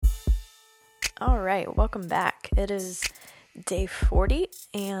All right, welcome back. It is day 40,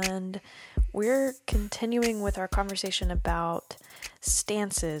 and we're continuing with our conversation about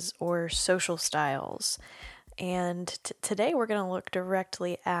stances or social styles. And today we're going to look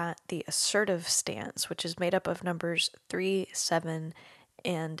directly at the assertive stance, which is made up of numbers 3, 7,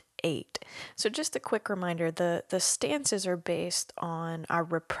 and 8. So just a quick reminder, the stances are based on our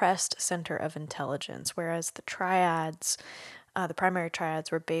repressed center of intelligence, whereas the primary triads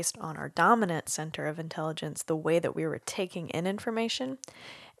were based on our dominant center of intelligence, the way that we were taking in information.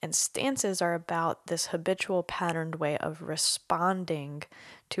 And stances are about this habitual patterned way of responding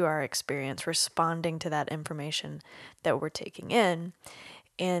to our experience, responding to that information that we're taking in.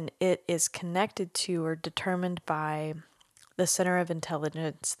 And it is connected to or determined by the center of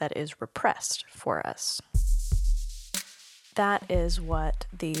intelligence that is repressed for us. That is what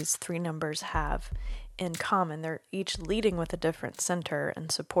these three numbers have in common. They're each leading with a different center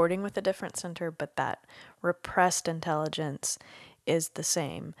and supporting with a different center, but that repressed intelligence is the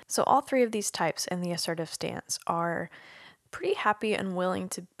same. So all three of these types in the assertive stance are pretty happy and willing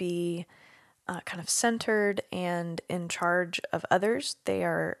to be kind of centered and in charge of others. They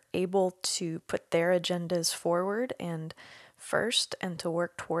are able to put their agendas forward and first and to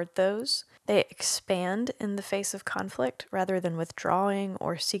work toward those. They expand in the face of conflict rather than withdrawing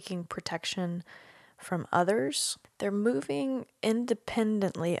or seeking protection from others. They're moving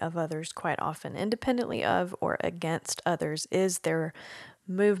independently of others quite often. Independently of or against others is their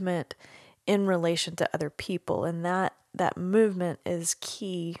movement in relation to other people, and that movement is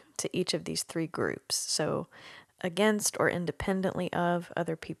key to each of these three groups. So against or independently of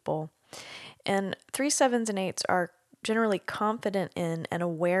other people. And 3, 7s, and 8s are generally confident in and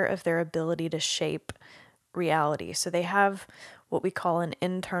aware of their ability to shape reality. So they have what we call an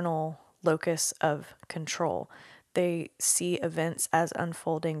internal locus of control. They see events as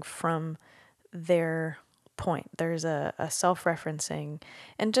unfolding from their point. There's a self-referencing,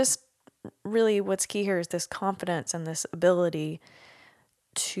 and just really what's key here is this confidence and this ability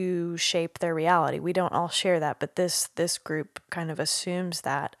to shape their reality. We don't all share that, but this group kind of assumes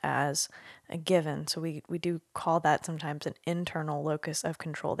that as a given. So we do call that sometimes an internal locus of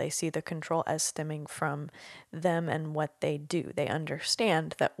control. They see the control as stemming from them and what they do. They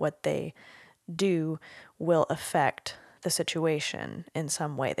understand that what they do will affect the situation in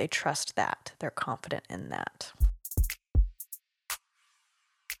some way. They trust that. They're confident in that.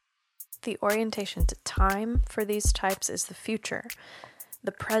 The orientation to time for these types is the future.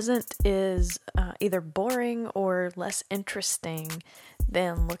 The present is either boring or less interesting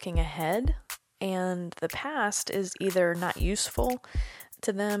than looking ahead, and the past is either not useful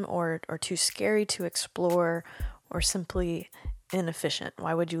to them or too scary to explore or simply inefficient.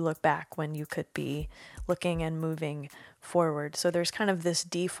 Why would you look back when you could be looking and moving forward? So there's kind of this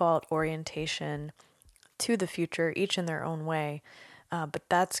default orientation to the future, each in their own way, but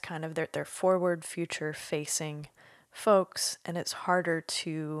that's kind of their forward, future-facing folks, and it's harder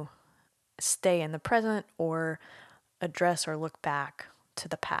to stay in the present or address or look back to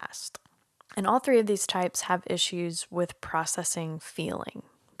the past. And all three of these types have issues with processing feeling.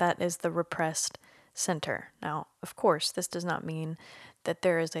 That is the repressed center. Now, of course, this does not mean that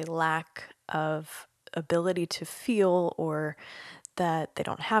there is a lack of ability to feel or that they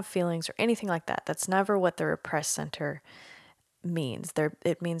don't have feelings or anything like that. That's never what the repressed center means.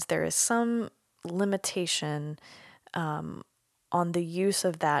 It means there is some limitation on the use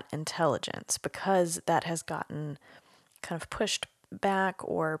of that intelligence because that has gotten kind of pushed back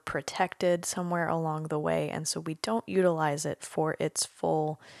or protected somewhere along the way, and so we don't utilize it for its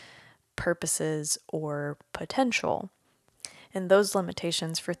full purposes or potential. And those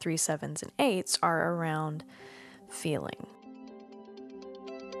limitations for 3, 7s, and 8s are around feeling.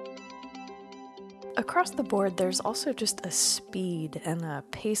 Across the board, there's also just a speed and a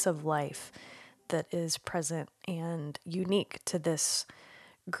pace of life that is present and unique to this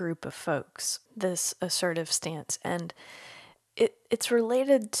group of folks, this assertive stance. And it's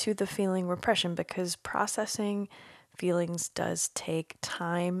related to the feeling repression because processing feelings does take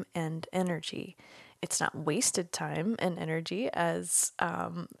time and energy. It's not wasted time and energy, as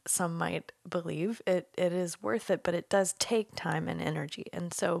some might believe. It is worth it, but it does take time and energy.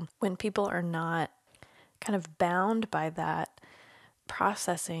 And so when people are not kind of bound by that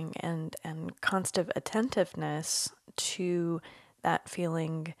processing and constant attentiveness to that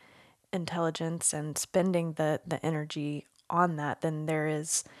feeling intelligence and spending the energy on that, then there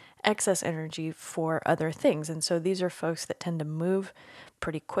is excess energy for other things. And so these are folks that tend to move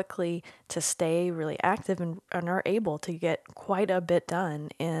pretty quickly, to stay really active, and are able to get quite a bit done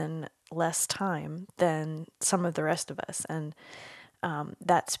in less time than some of the rest of us. And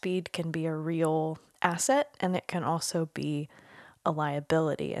that speed can be a real asset, and it can also be a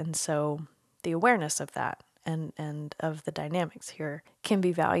liability. And so the awareness of that and of the dynamics here can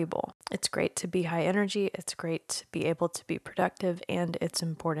be valuable. It's great to be high energy, it's great to be able to be productive, and it's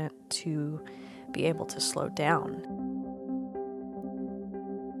important to be able to slow down.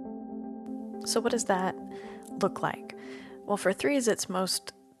 So what does that look like? Well, for threes, it's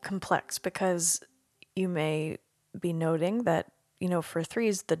most complex because you may be noting that, for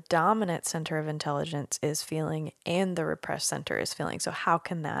threes, the dominant center of intelligence is feeling and the repressed center is feeling. So how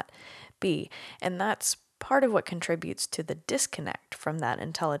can that be? And that's part of what contributes to the disconnect from that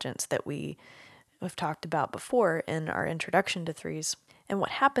intelligence that we have talked about before in our introduction to threes. And what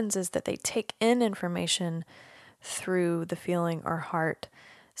happens is that they take in information through the feeling or heart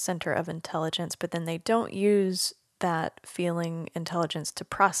center of intelligence, but then they don't use that feeling intelligence to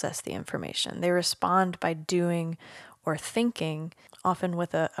process the information. They respond by doing or thinking, often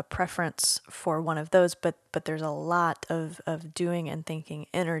with a preference for one of those, but there's a lot of doing and thinking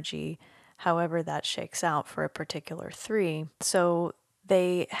energy, however that shakes out for a particular three. So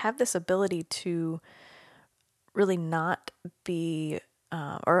they have this ability to really not be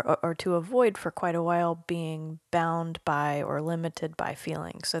or to avoid for quite a while being bound by or limited by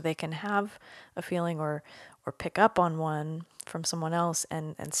feelings. So they can have a feeling or pick up on one from someone else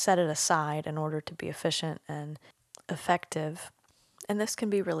and set it aside in order to be efficient and effective. And this can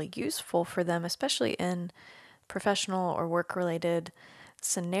be really useful for them, especially in professional or work-related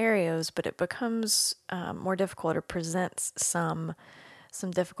scenarios, but it becomes more difficult or presents some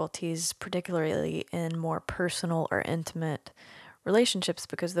difficulties, particularly in more personal or intimate relationships,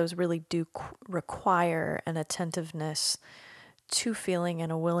 because those really do require an attentiveness to feeling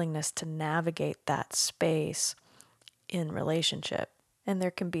and a willingness to navigate that space in relationship. And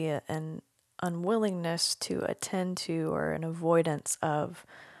there can be an unwillingness to attend to or an avoidance of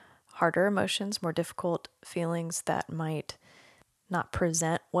harder emotions, more difficult feelings that might not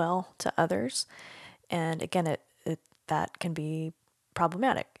present well to others. And again, that can be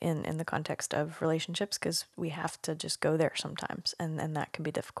problematic in the context of relationships because we have to just go there sometimes, and that can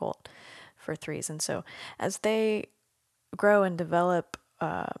be difficult for threes. And so as they grow and develop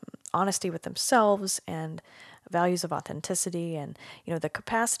honesty with themselves and values of authenticity, and the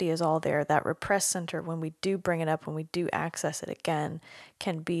capacity is all there, that repressed center, when we do bring it up, when we do access it again,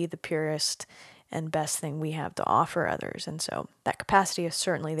 can be the purest and best thing we have to offer others. And so that capacity is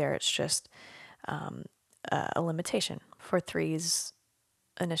certainly there. It's just a limitation for threes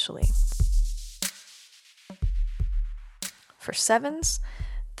initially. For sevens,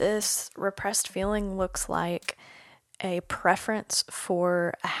 this repressed feeling looks like a preference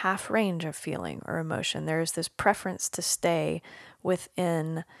for a half range of feeling or emotion. There's this preference to stay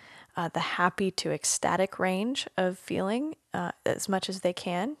within the happy to ecstatic range of feeling as much as they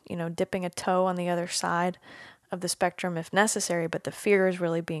can, dipping a toe on the other side of the spectrum if necessary, but the fear is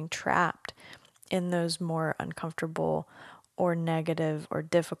really being trapped in those more uncomfortable or negative or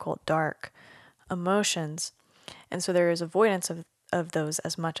difficult, dark emotions. And so there is avoidance of those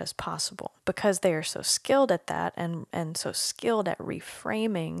as much as possible. Because they are so skilled at that and so skilled at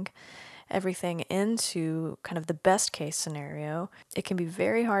reframing everything into kind of the best case scenario, it can be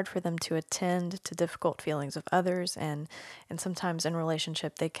very hard for them to attend to difficult feelings of others, and sometimes in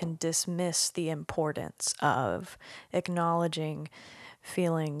relationship they can dismiss the importance of acknowledging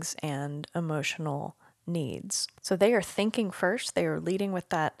feelings and emotional needs. So they are thinking first, they are leading with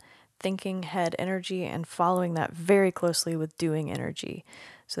that thinking head energy and following that very closely with doing energy.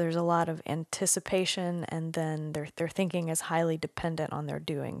 So there's a lot of anticipation, and then their thinking is highly dependent on their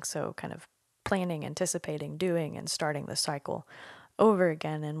doing. So kind of planning, anticipating, doing, and starting the cycle over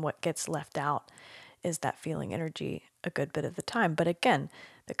again. And what gets left out is that feeling energy a good bit of the time. But again,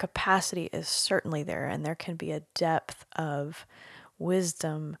 the capacity is certainly there, and there can be a depth of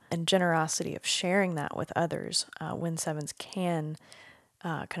wisdom and generosity of sharing that with others when sevens can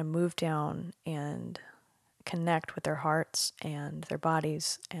kind of move down and connect with their hearts and their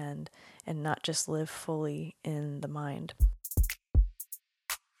bodies and not just live fully in the mind.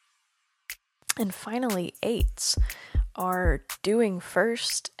 And finally, eights are doing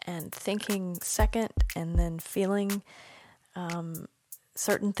first and thinking second, and then feeling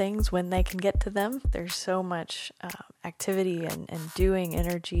certain things when they can get to them. There's so much activity and doing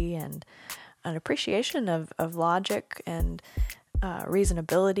energy and an appreciation of logic and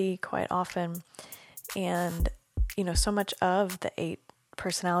reasonability quite often. And, so much of the 8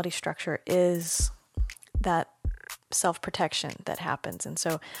 personality structure is that self-protection that happens. And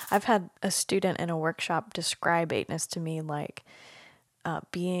so I've had a student in a workshop describe 8ness to me like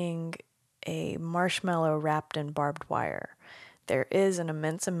being a marshmallow wrapped in barbed wire. there is an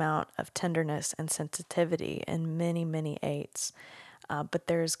immense amount of tenderness and sensitivity in many, many eights, but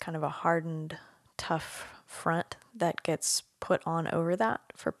there's kind of a hardened, tough front that gets put on over that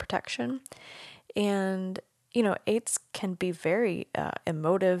for protection. And, eights can be very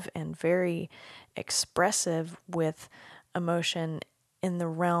emotive and very expressive with emotion in the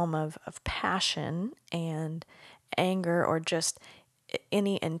realm of passion and anger, or just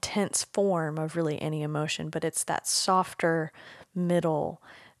any intense form of really any emotion, but it's that softer middle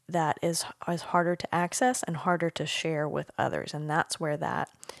that is harder to access and harder to share with others. And that's where that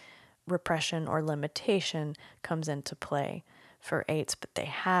repression or limitation comes into play for eights. But they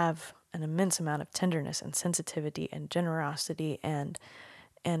have an immense amount of tenderness and sensitivity and generosity and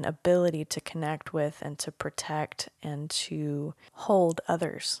ability to connect with and to protect and to hold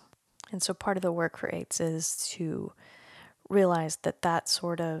others. And so part of the work for eights is to realize that that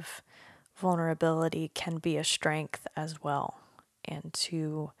sort of vulnerability can be a strength as well, and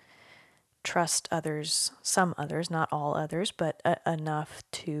to trust others, some others, not all others, but enough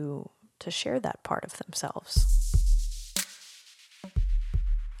to share that part of themselves.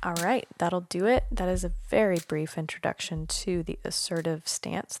 All right, that'll do it. That is a very brief introduction to the assertive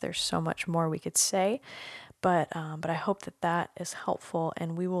stance. There's so much more we could say, but I hope that is helpful,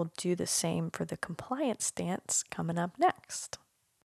 and we will do the same for the compliant stance coming up next.